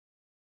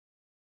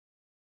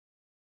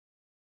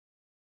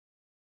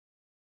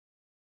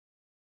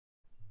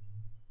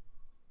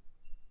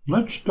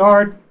Let's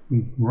start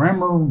with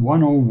Grammar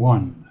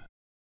 101.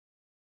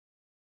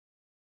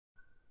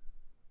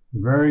 The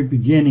very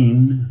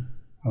beginning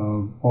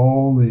of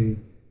all the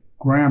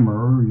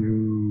grammar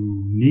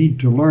you need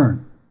to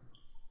learn.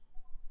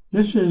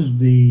 This is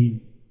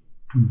the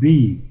to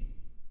be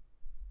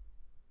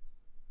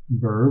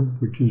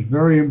verb, which is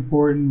very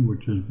important,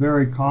 which is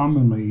very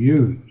commonly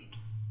used.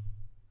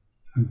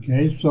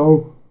 Okay,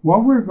 so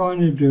what we're going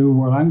to do,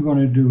 what I'm going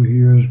to do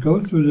here is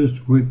go through this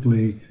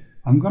quickly.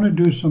 I'm going to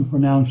do some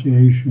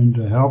pronunciation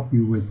to help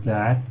you with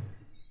that.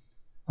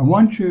 I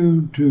want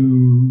you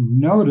to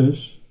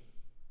notice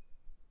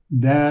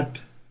that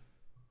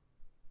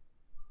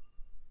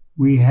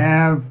we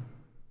have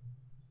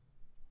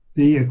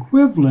the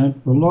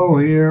equivalent below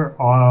here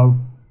of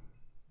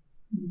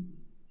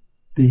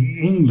the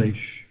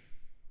English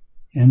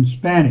and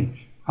Spanish.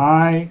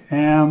 I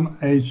am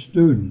a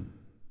student.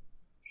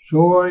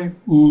 Soy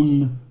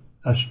un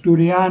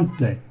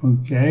estudiante.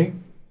 Okay?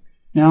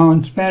 Now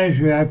in Spanish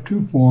you have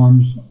two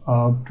forms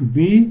of to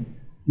be.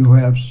 You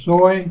have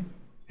soy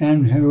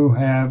and you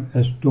have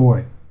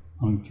estoy.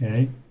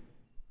 Okay?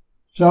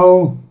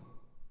 So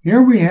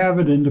here we have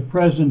it in the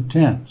present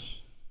tense.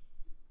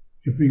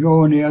 If we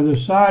go on the other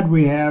side,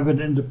 we have it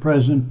in the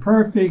present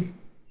perfect.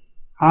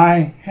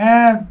 I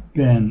have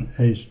been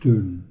a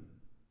student.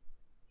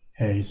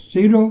 He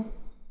sido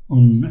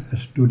un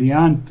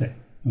estudiante.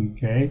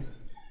 Okay?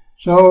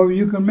 So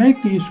you can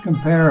make these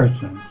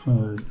comparisons.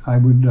 I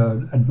would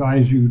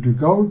advise you to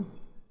go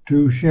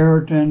to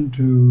Sheraton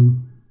to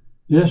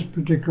this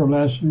particular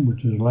lesson,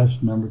 which is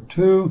lesson number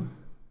 2,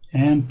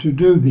 and to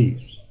do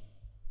these.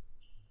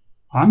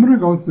 I'm going to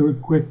go through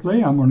it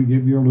quickly. I'm going to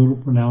give you a little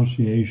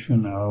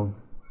pronunciation of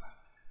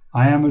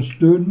I am a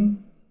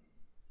student,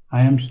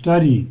 I am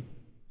studying.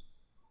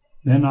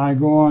 Then I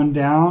go on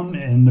down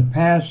in the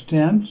past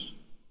tense.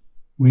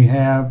 We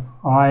have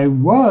I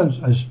was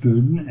a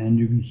student, and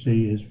you can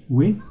see is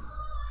fui,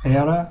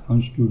 era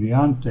un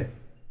estudiante.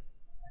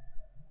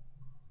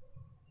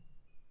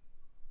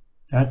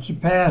 That's the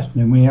past.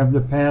 Then we have the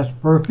past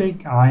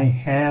perfect. I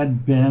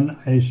had been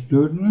a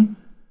student.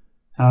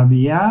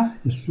 Había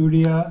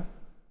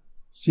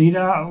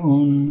sido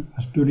un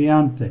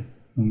estudiante.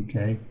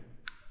 Okay.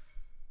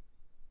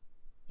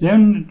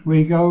 Then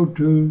we have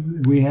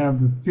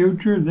the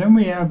future, then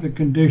we have the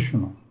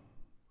conditional,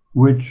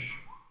 which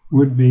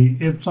would be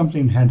if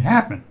something had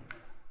happened.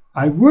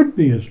 I would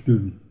be a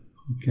student,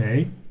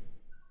 okay?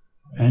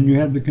 And you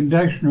have the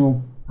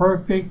conditional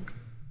perfect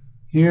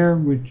here,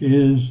 which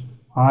is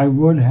I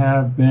would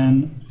have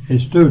been a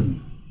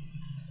student.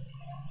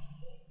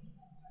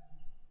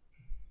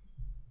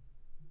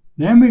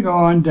 Then we go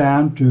on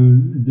down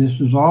to,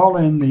 this is all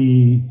in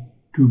the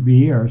to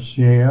be or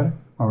ser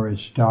or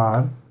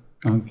estar,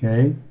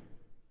 okay?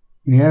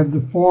 We have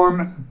the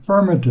form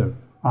affirmative,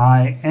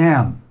 I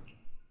am.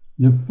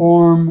 The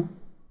form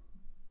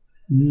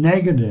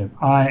negative,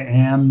 I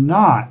am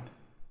not.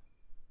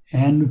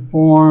 And the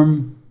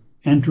form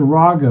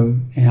interrogative,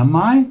 am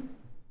I?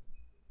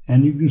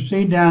 And you can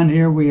see down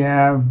here we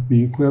have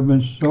the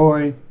equivalent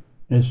soy,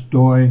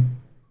 estoy.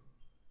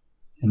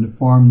 In the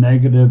form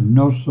negative,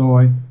 no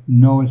soy,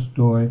 no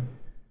estoy.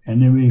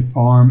 And then we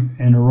form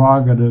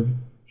interrogative,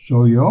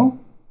 soy yo,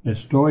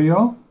 estoy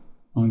yo.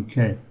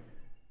 Okay.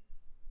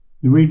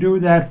 Do we do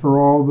that for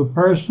all the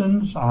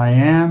persons? I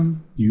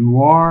am,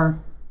 you are,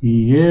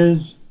 he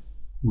is,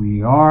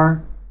 we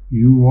are,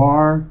 you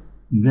are,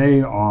 they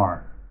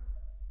are.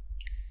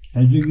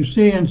 As you can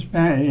see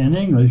in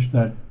English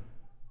that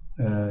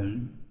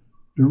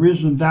there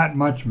isn't that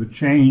much of a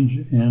change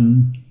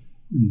in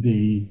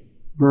the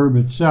verb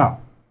itself.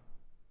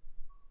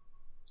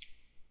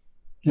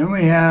 Then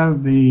we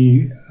have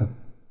the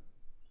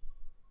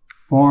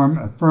form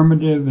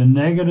affirmative and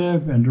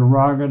negative,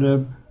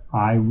 interrogative,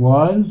 I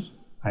was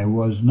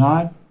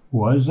not,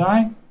 was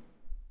I?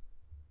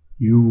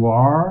 You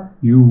are,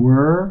 you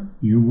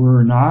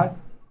were not,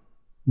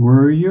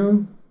 were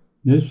you?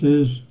 This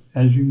is,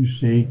 as you can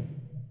see,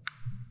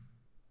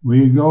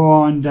 we go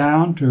on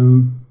down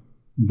to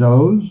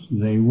those,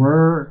 they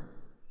were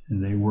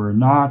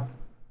not,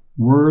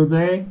 were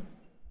they?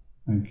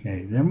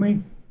 Okay, then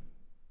we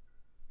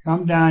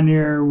come down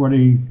here, what do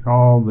you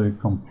call the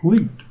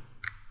complete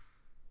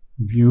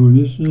view.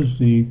 This is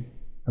the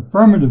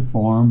affirmative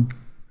form.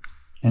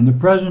 In the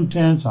present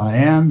tense, I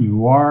am,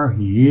 you are,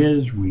 he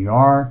is, we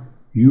are,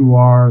 you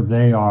are,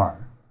 they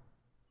are.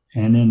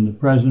 And in the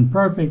present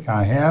perfect,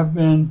 I have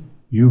been,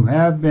 you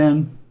have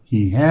been,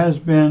 he has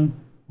been,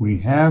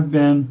 we have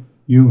been,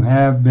 you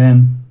have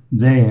been,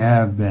 they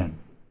have been.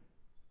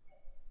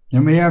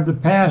 Then we have the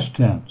past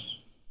tense.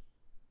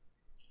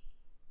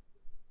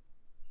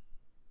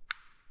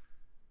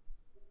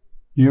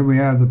 Here we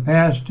have the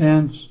past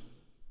tense.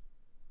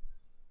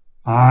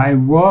 I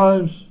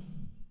was,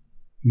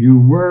 you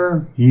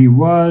were, he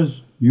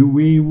was,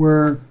 we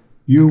were,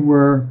 you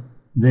were,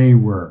 they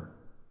were.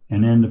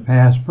 And in the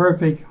past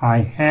perfect, I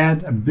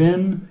had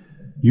been,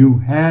 you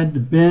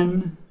had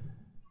been,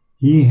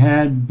 he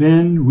had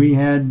been, we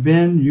had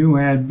been, you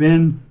had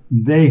been,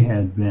 they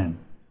had been.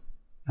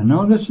 I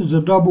know this is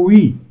a double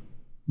E,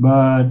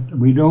 but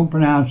we don't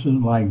pronounce it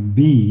like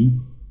B,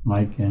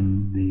 like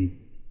in the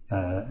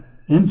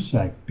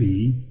insect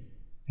bee.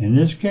 In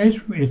this case,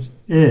 it's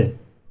I,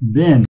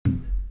 been.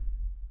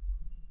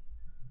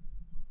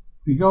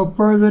 We go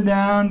further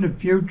down to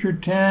future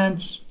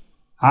tense.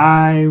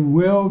 I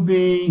will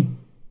be.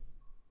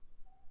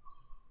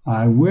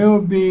 I will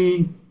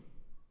be.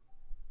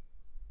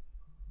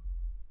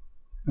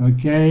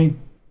 Okay.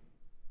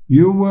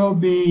 You will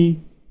be.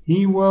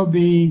 He will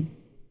be.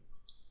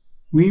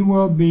 We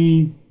will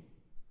be.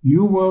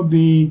 You will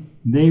be.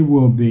 They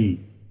will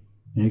be.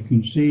 You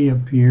can see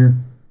up here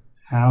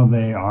how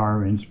they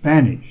are in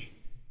Spanish.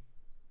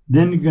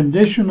 Then the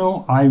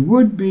conditional, I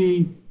would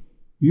be,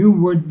 you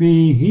would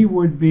be, he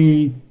would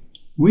be,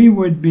 we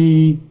would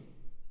be,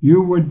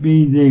 you would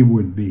be, they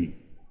would be.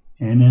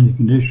 And in the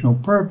conditional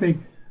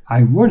perfect,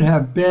 I would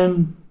have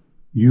been,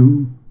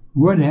 you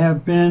would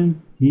have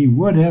been, he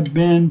would have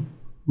been,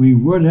 we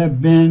would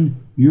have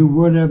been, you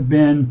would have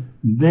been,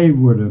 they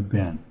would have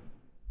been.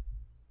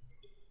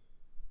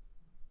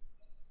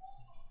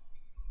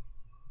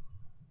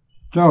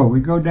 So we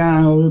go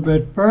down a little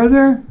bit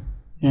further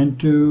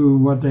into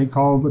what they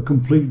call the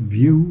complete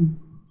view,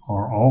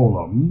 or all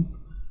of them.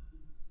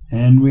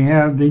 And we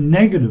have the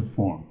negative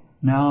form.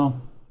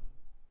 Now,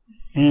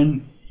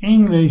 in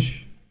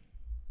English,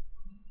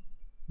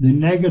 the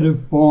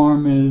negative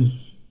form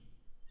is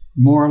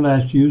more or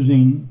less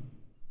using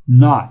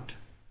not.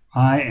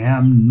 I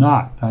am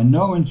not. I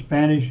know in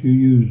Spanish you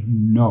use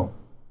no.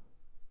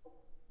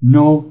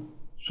 No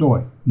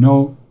soy.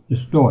 No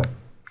estoy.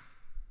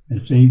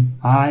 And see,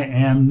 I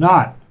am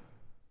not.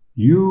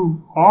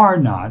 You are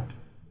not.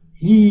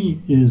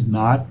 He is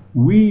not.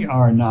 We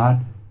are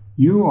not.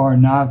 You are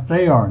not.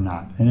 They are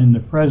not. And in the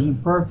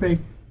present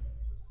perfect,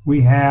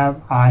 we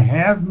have I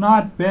have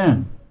not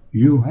been.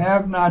 You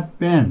have not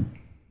been.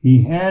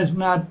 He has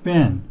not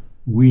been.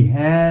 We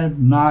have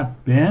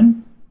not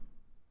been.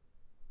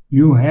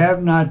 You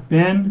have not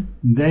been.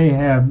 They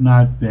have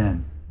not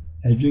been.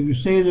 As you can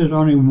see, there's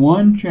only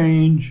one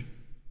change,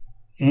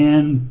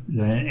 and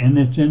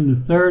it's in the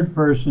third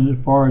person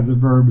as far as the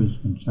verb is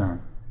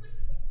concerned.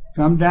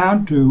 Come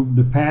down to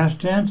the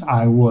past tense.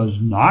 I was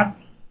not.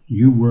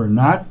 You were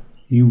not.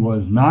 He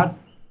was not.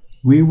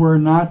 We were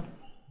not.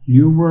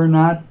 You were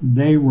not.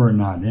 They were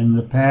not. In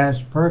the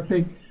past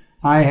perfect,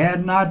 I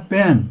had not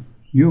been.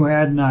 You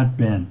had not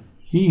been.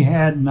 He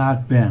had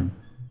not been.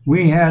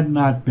 We had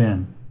not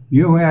been.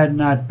 You had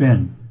not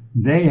been.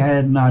 They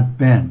had not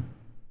been.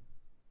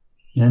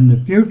 In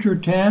the future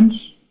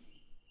tense,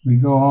 we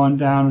go on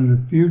down to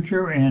the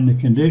future and the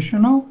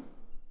conditional.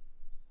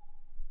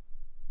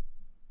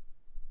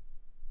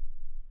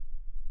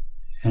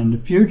 And the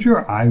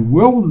future, I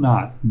will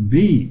not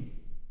be.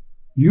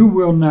 You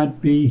will not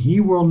be.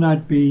 He will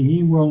not be.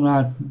 He will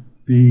not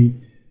be.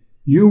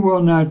 You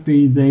will not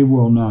be. They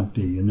will not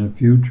be. In the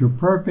future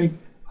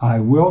perfect, I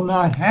will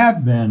not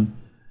have been.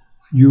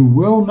 You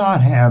will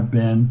not have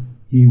been.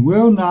 He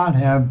will not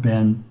have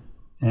been.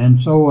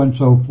 And so on and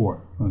so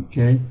forth.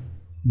 Okay?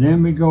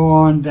 Then we go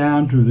on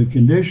down to the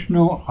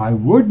conditional, I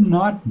would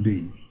not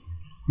be.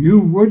 You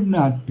would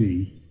not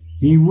be.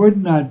 He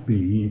would not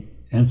be.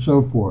 And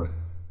so forth.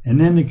 And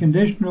then the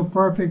conditional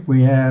perfect,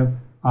 we have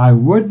I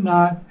would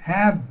not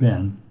have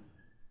been.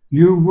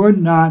 You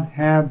would not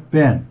have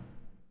been.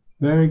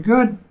 Very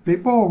good,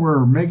 people.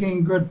 We're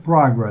making good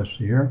progress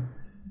here.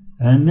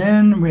 And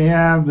then we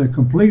have the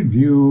complete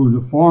view,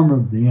 the form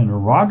of the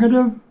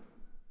interrogative,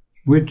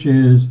 which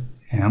is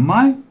am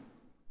I?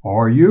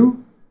 Are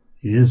you?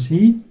 Is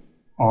he?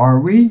 Are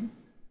we?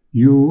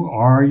 You?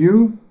 Are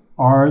you?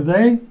 Are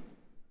they?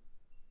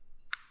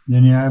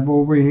 Then you have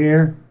over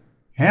here,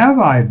 have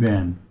I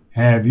been?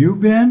 Have you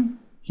been?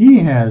 He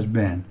has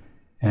been.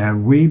 Have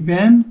we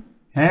been?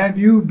 Have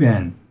you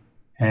been?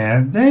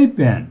 Have they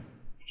been?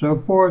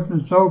 So forth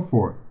and so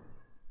forth.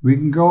 We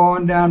can go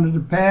on down to the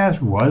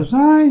past. Was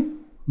I?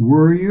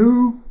 Were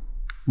you?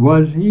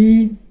 Was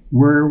he?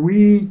 Were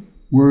we?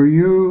 Were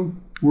you?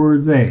 Were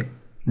they?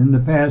 In the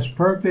past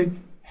perfect,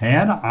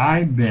 had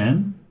I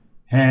been?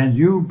 Had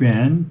you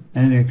been?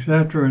 And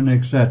etc. and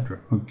etc.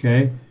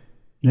 Okay?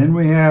 Then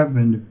we have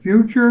in the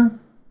future,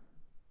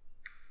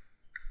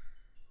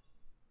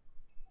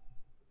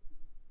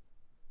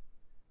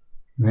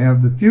 we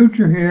have the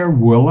future here.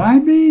 Will I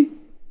be?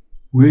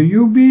 Will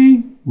you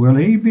be? Will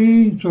he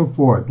be? So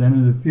forth. Then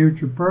in the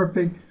future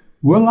perfect,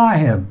 will I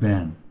have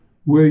been?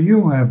 Will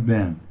you have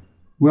been?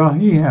 Will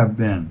he have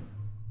been?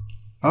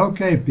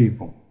 Okay,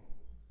 people.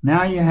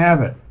 Now you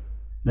have it.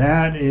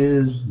 That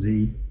is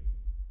the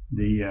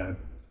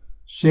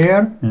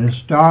ser and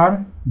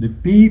estar, the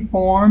be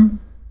form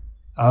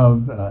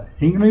of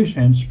English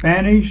and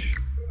Spanish.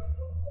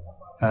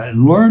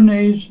 Learn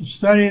these,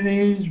 study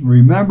these,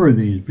 remember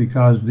these,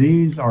 because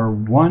these are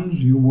ones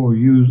you will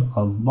use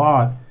a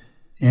lot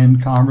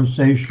in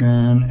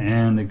conversation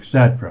and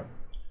etc.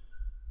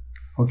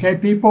 Okay,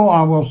 people,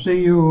 I will see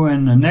you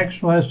in the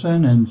next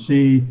lesson and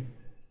see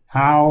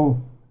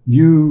how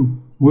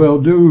you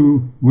will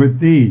do with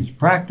these.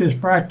 Practice,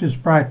 practice,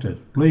 practice,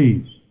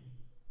 please.